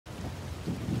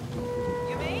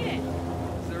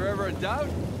in doubt?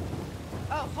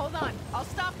 Oh, hold on. I'll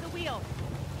stop the wheel.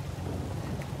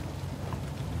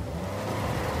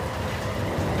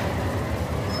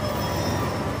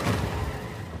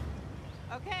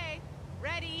 Okay,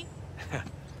 ready.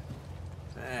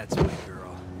 That's my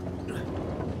girl.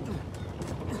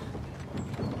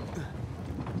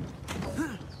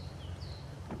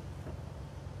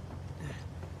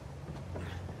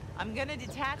 I'm gonna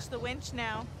detach the winch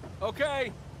now.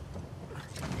 Okay.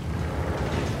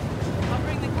 I'll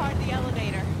bring the car to the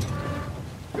elevator.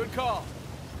 Good call.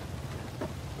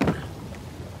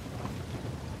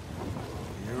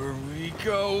 Here we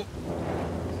go.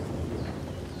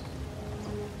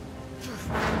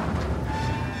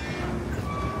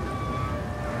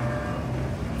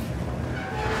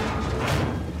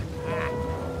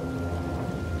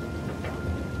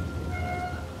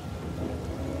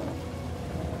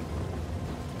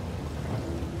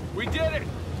 We did it!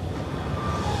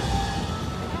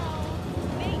 Oh,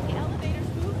 Nate, the elevator's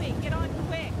moving. Get on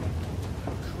quick.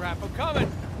 Crap, I'm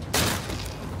coming!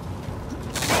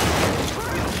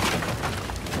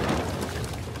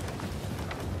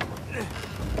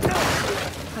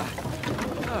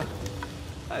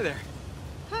 Hi there.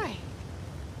 Hi.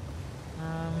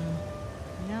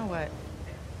 Now what?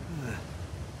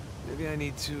 Maybe I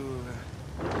need to...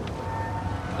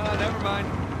 never mind.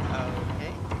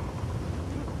 Okay.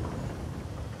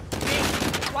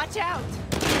 Nate, watch out!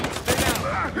 Stay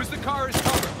down. Use the car as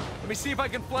cover. Let me see if I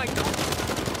can flank them.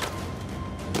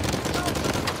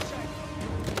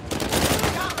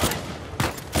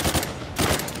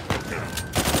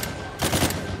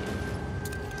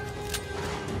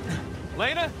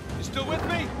 Lena, you still with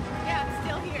me? Yeah, it's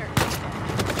still here.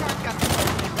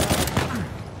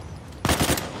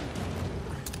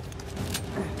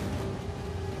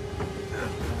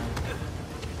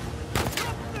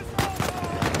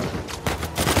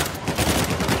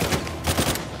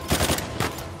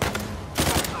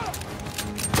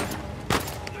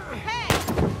 Hey,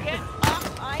 get off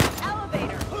my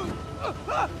elevator!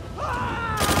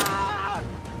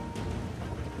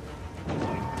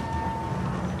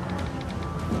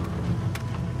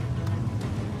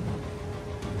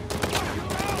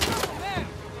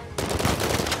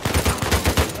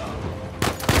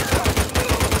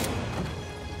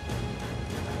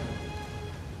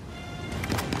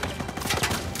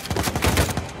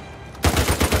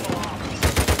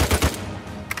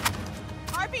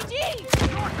 RPG!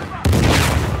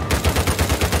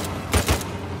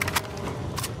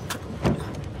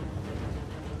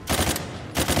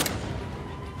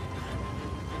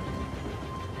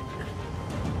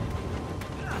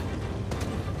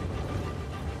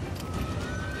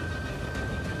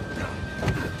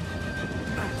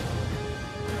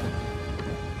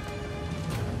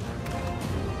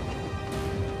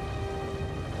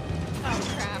 Oh,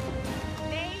 crap.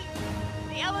 Nate,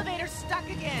 the elevator's stuck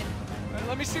again. All right,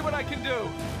 let me see what I can do.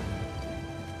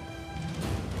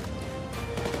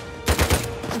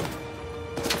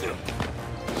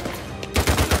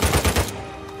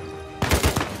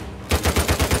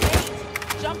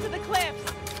 Nate, jump to the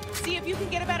cliffs. See if you can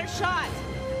get a better shot.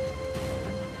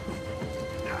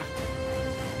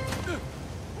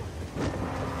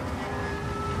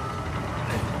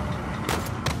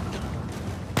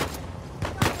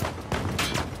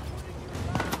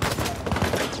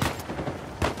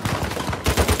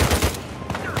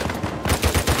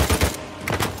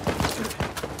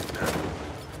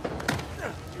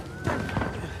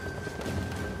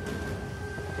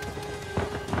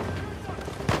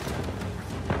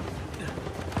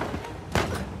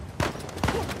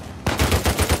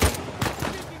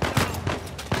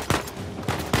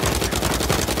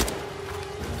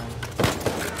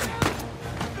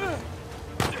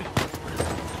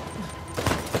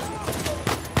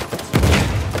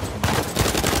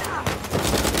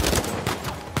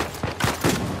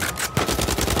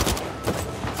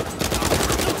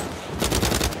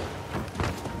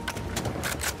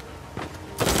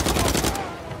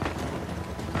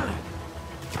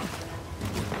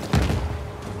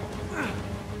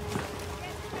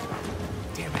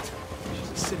 Damn it. She's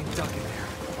a sitting duck in there.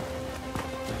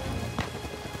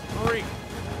 Hurry.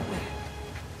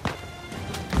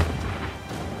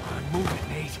 Come on, move it,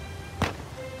 Nate.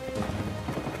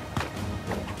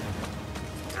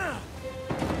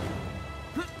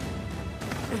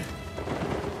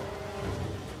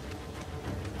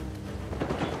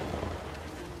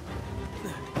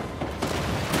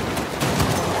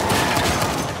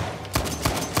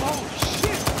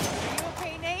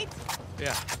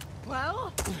 Yeah.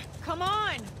 Well, come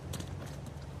on.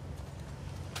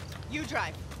 You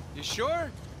drive. You sure?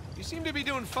 You seem to be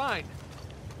doing fine.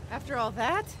 After all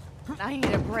that? I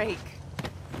need a break.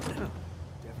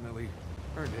 Definitely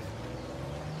earned it.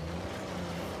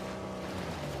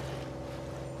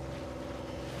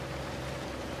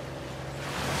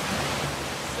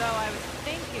 So I was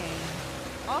thinking,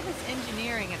 all this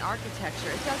engineering and architecture,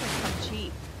 it doesn't come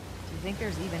cheap. Do you think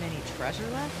there's even any treasure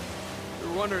left?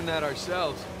 We're wondering that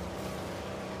ourselves.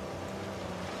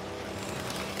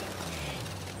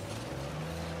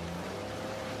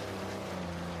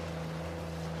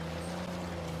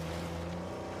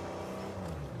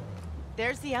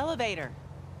 There's the elevator.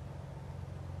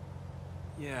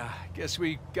 Yeah, guess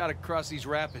we gotta cross these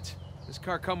rapids. This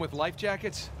car come with life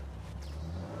jackets?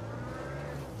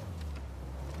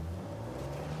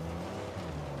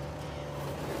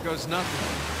 Here goes nothing.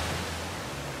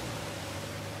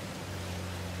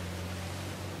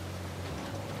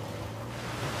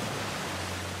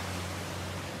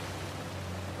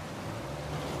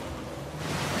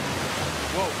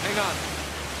 Whoa, hang on.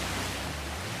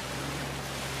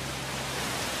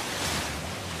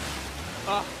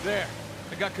 Ah, there.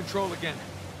 I got control again.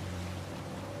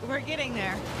 We're getting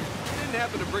there. You didn't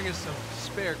happen to bring us some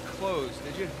spare clothes,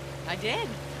 did you? I did.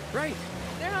 Right.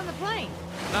 They're on the plane.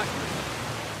 Not...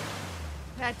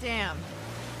 That dam.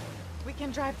 We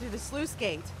can drive through the sluice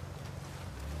gate.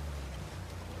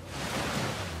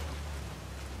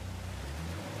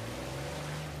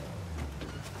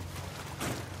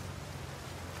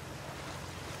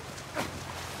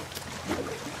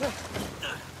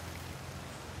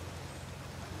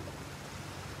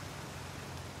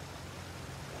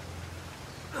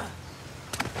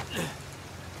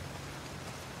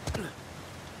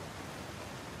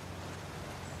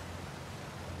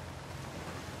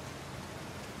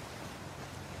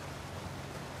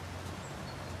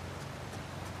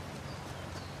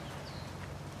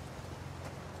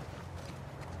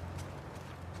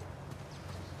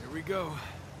 Here we go.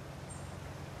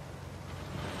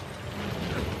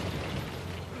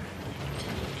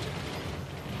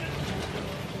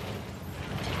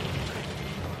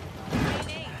 Hey,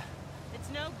 Nate. It's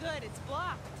no good. It's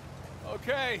blocked.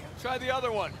 Okay, try the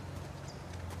other one.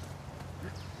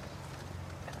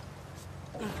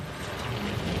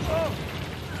 Oh!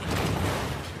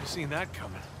 Should have seen that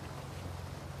coming.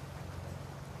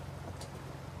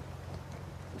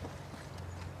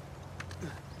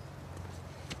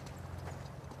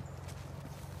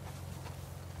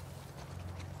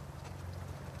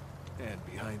 And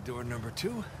behind door number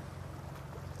 2.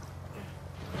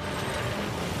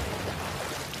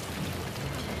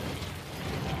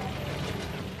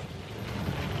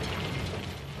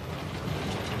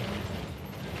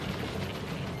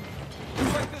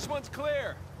 Looks like this one's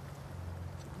clear.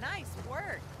 Nice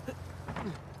work.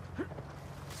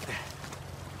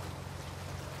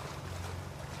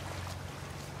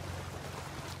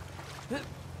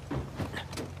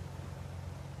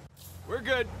 We're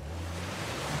good.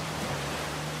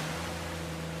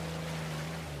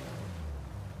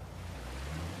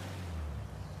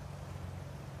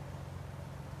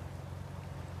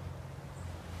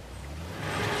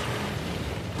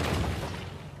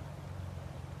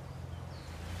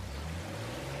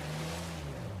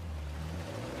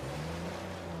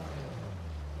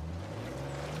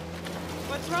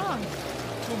 What's wrong?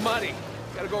 Too muddy.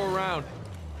 Gotta go around.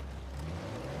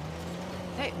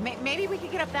 Hey, maybe we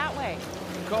could get up that way.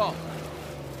 Good call.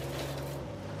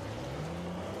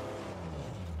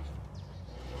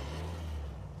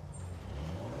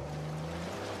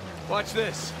 Watch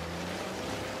this.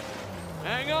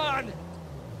 Hang on!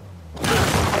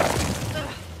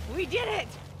 Ugh, we did it!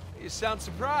 You sound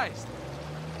surprised.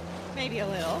 Maybe a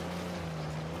little.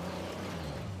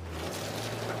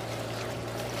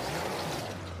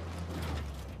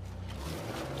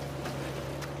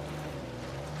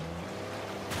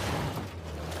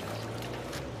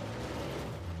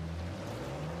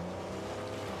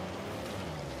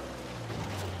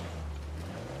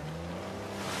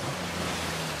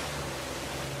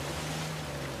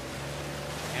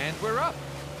 And we're up.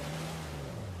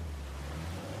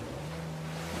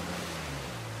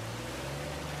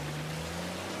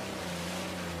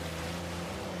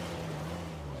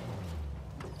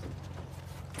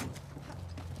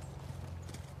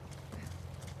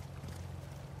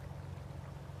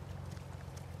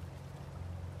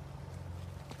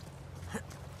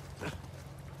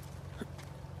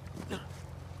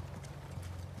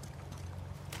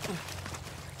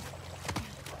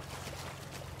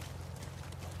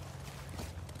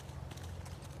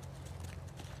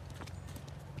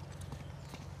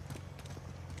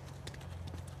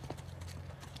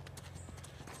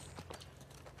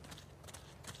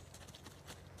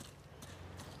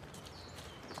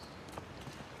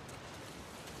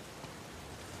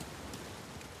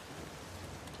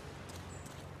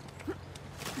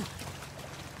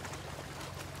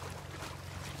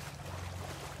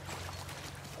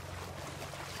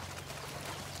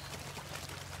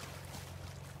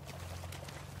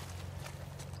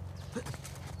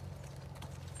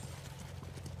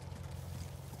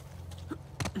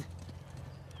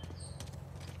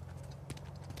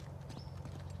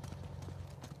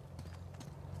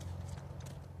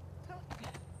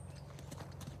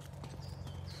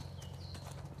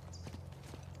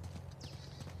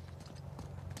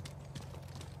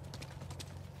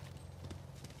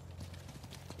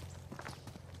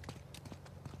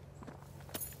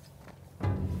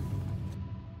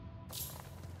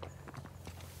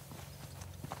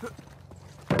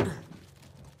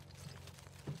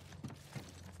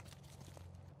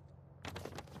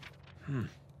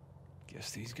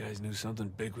 Guess these guys knew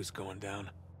something big was going down.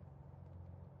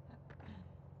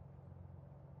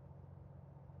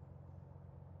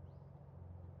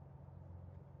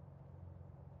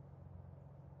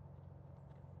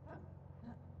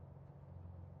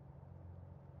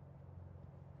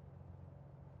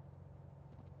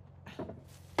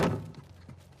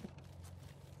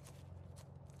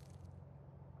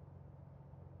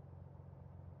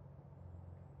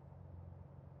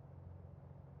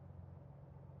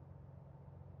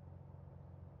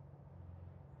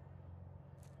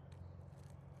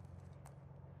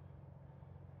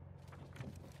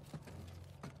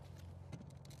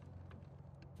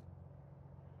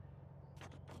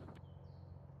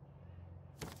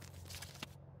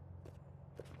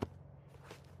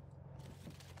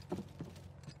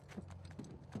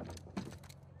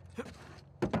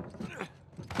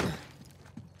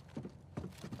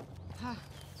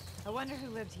 I wonder who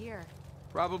lived here.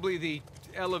 Probably the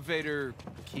elevator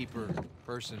keeper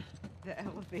person. The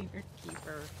elevator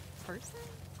keeper person?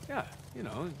 Yeah, you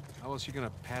know, how else you gonna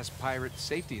pass pirate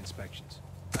safety inspections?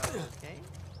 Okay.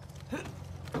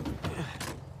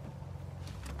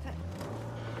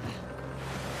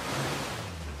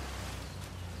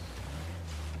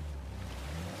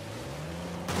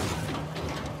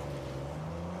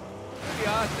 Pretty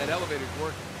odd that elevator's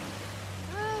working.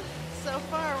 So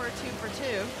far, we're 2 for 2.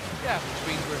 Yeah, which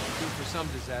means we're due for some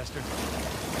disaster.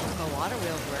 The water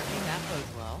wheel's working. That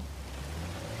bodes well.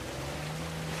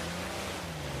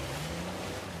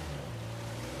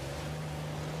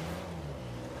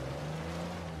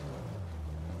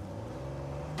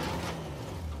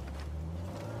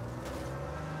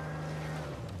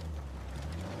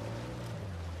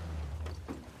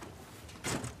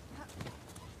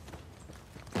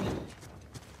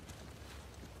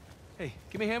 Hey,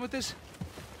 give me a hand with this.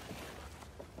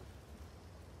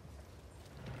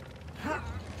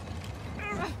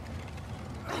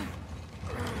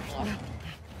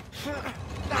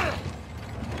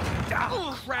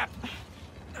 Oh, crap!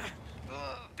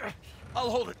 I'll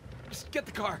hold it. Just get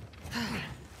the car.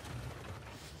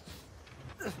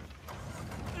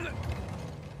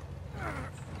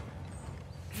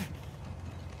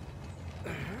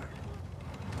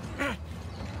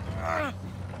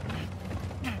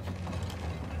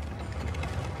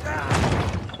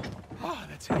 Oh,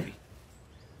 that's heavy.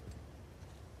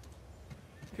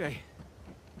 Okay.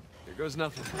 Here goes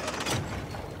nothing.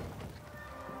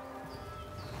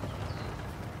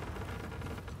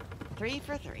 3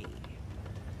 for 3.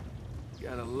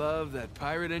 Gotta love that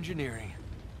pirate engineering.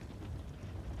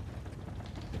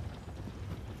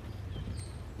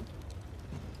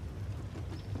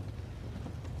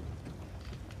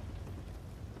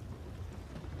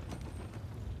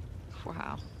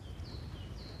 Wow.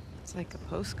 It's like a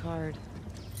postcard.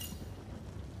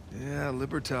 Yeah,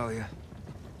 Libertalia.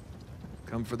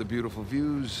 Come for the beautiful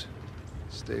views,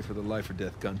 stay for the life or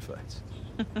death gunfights.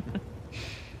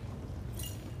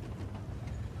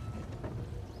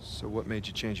 So what made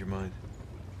you change your mind?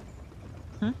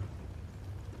 Hmm?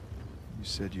 You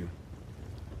said you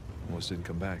almost didn't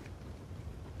come back.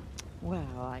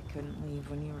 Well, I couldn't leave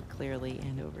when you were clearly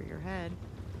in over your head.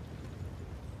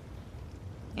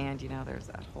 And, you know, there's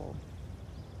that whole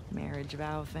marriage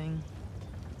vow thing.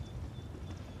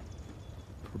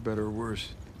 For better or worse.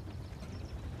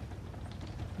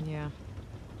 Yeah.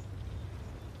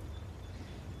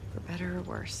 For better or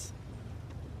worse.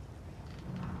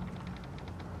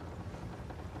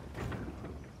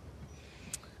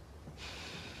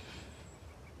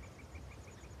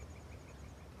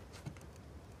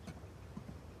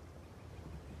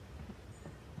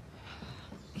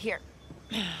 Here.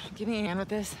 Give me a hand with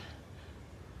this.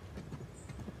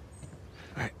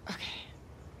 All right.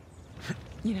 Okay.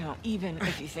 You know, even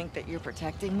if you think that you're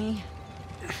protecting me,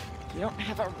 you don't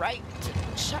have a right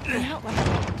to shut me out like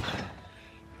that.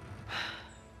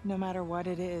 No matter what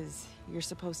it is, you're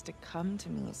supposed to come to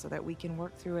me so that we can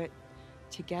work through it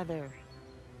together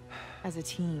as a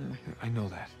team. I know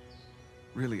that.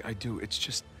 Really, I do. It's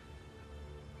just...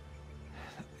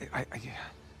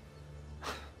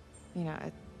 You know,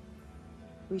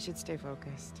 we should stay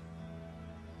focused.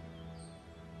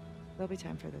 There'll be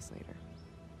time for this later.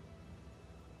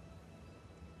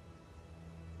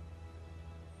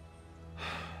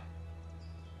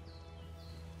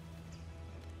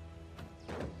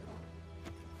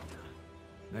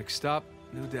 Next stop,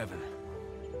 New Devon.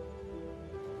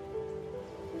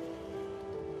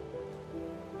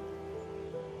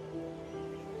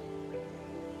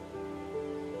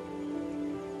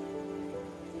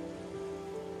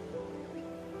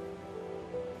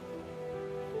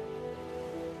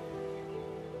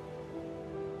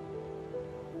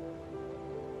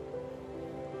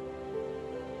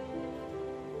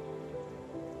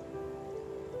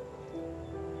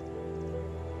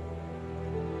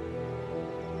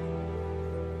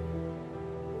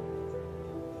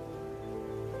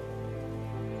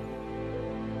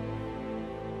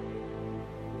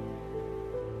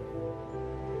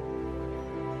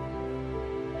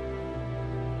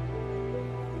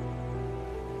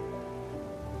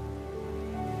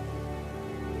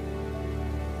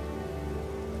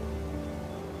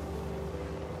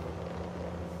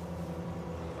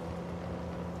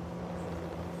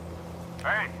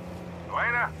 Hey,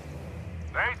 Elena?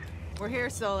 Nate? We're here,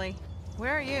 Sully.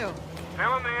 Where are you?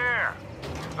 Still in the air.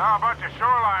 Saw a bunch of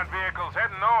shoreline vehicles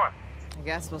heading north. I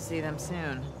guess we'll see them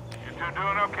soon. You two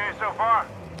doing okay so far?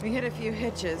 We hit a few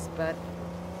hitches, but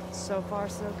so far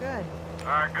so good.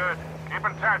 Alright, good. Keep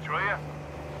in touch, will you?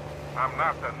 I'm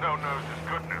not the no-news is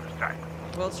good news type.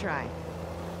 We'll try.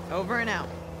 Over and out.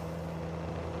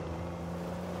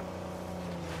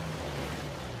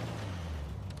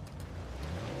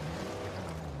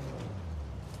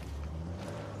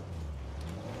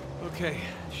 Okay,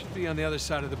 should be on the other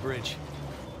side of the bridge.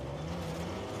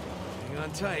 Hang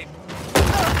on tight.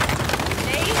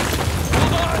 Nate?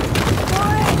 Hold on!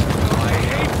 What? Oh, I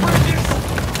hate bridges!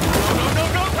 No!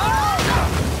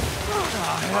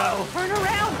 Oh, hell! Turn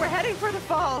around! We're heading for the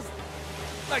falls!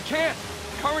 I can't!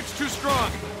 Current's too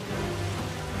strong!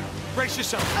 Brace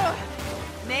yourself!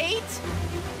 Nate?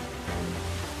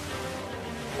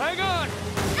 Hang on!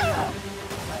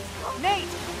 Nate!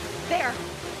 There!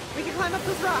 We can climb up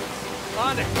those rocks!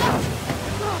 On it!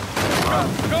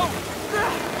 Go!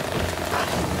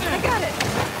 I got it!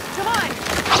 Come on!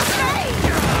 Hey!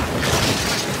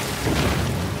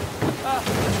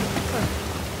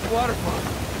 Waterfall!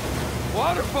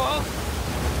 Waterfall!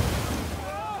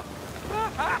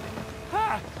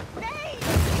 Nate!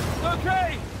 Okay!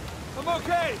 I'm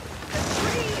okay!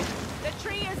 The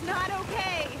tree is not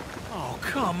okay! Oh,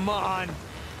 come on!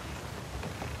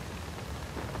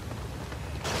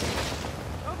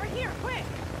 Over here, quick!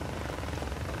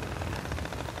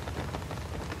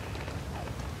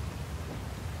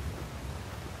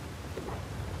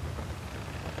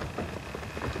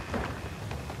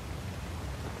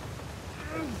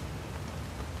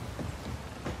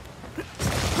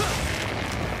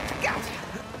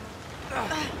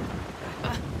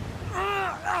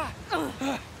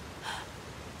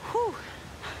 Whew.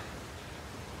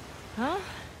 Huh?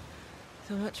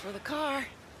 So much for the car.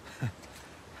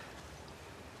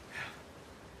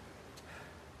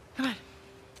 Come on.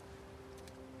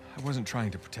 I wasn't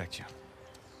trying to protect you.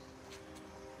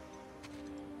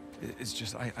 It's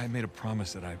just, I made a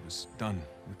promise that I was done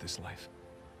with this life.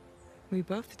 We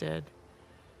both did.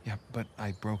 Yeah, but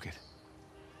I broke it.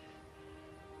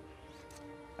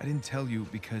 I didn't tell you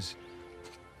because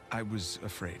I was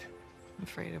afraid.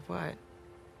 Afraid of what?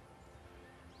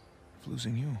 Of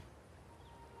losing you.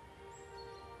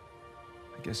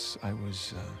 I guess I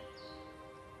was,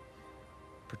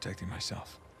 protecting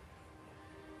myself.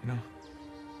 You know?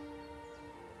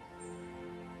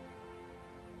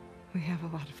 We have a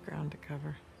lot of ground to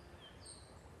cover.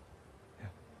 Yeah.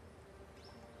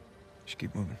 Should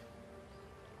keep moving.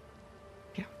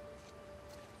 Yeah.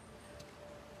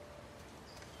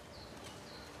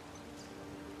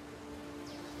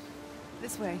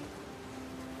 This way.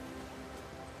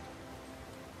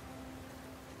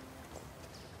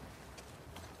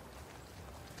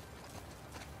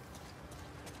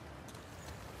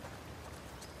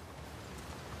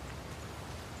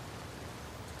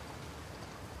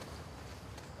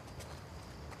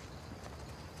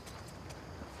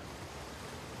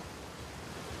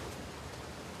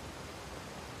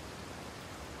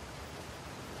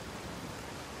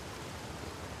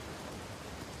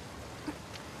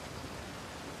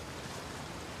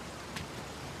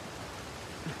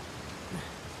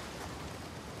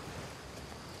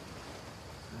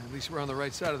 At least we're on the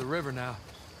right side of the river now.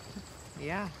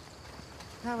 Yeah.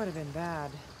 That would have been bad.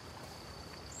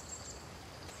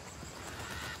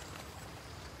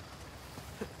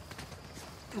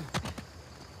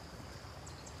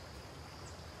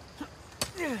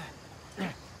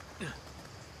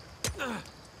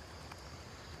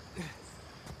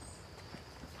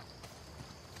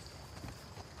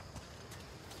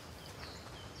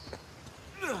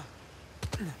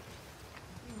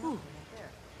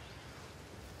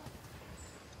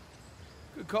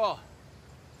 Good call.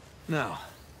 Now,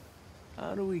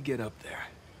 how do we get up there?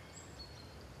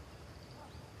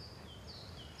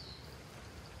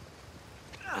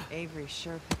 Avery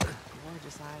sure picked a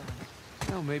gorgeous island.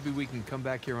 Well, maybe we can come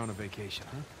back here on a vacation,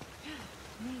 huh?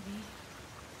 Maybe.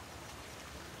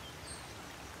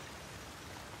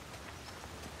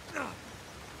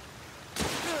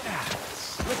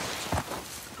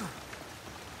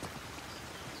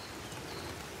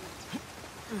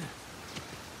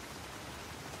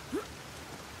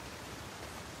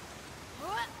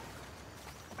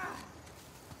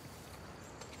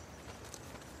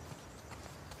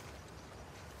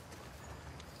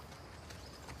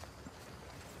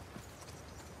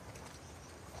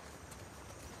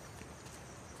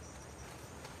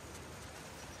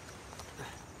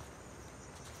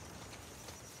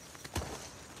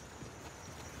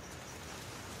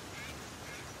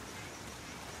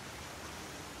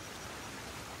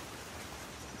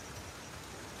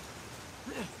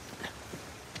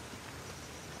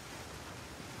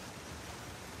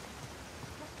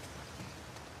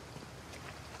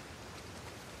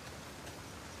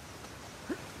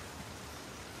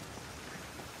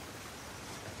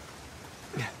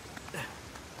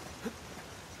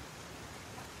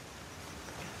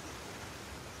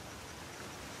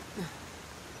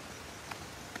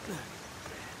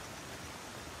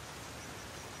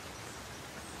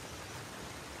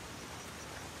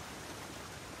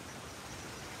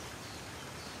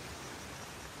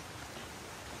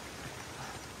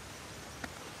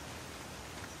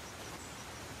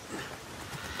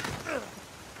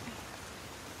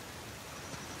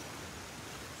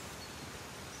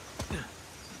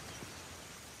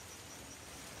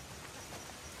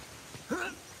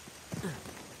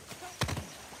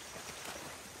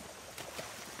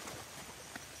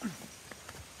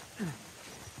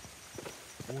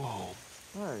 Whoa.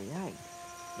 Oh, yikes.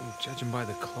 Well, judging by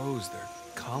the clothes, they're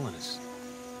colonists.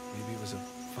 Maybe it was a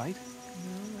fight?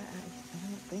 No, I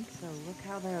don't think so. Look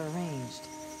how they're arranged.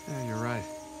 Yeah, you're right.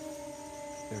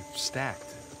 They're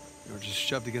stacked. They were just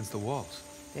shoved against the walls.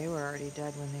 They were already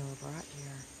dead when they were brought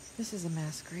here. This is a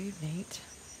mass grave, Nate.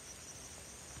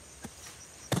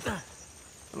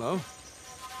 Hello?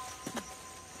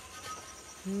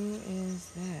 Who is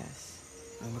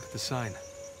this? Now look at the sign.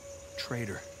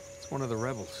 Traitor. It's one of the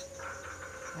rebels.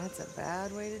 That's a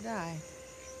bad way to die.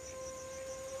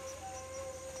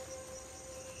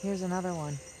 Here's another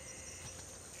one.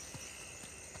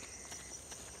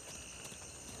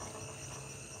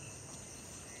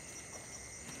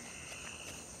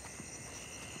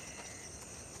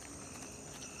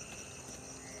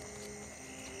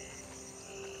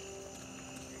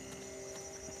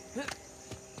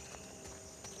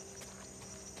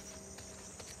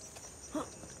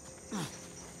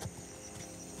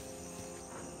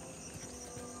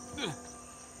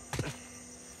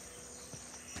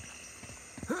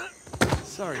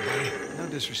 Sorry, buddy. No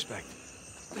disrespect.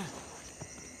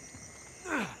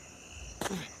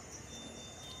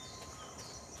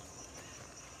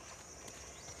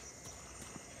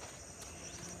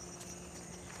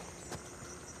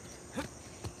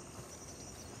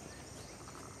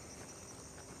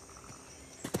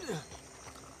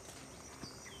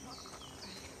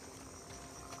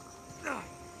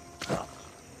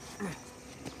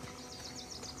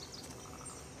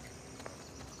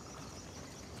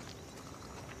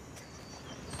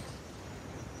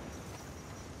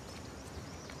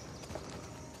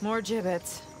 More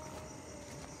gibbets.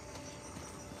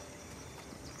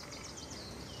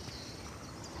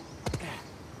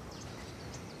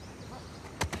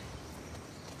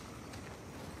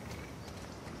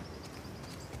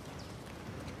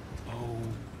 Oh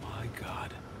my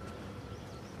God.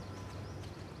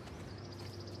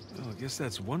 Well, I guess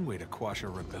that's one way to quash a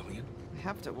rebellion. I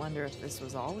have to wonder if this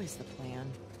was always the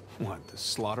plan. What, to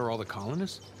slaughter all the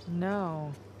colonists?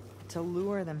 No. To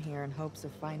lure them here in hopes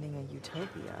of finding a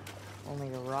utopia, only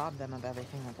to rob them of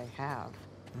everything that they have.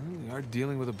 Well, we are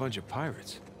dealing with a bunch of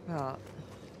pirates. Well,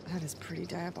 that is pretty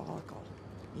diabolical,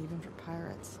 even for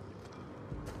pirates.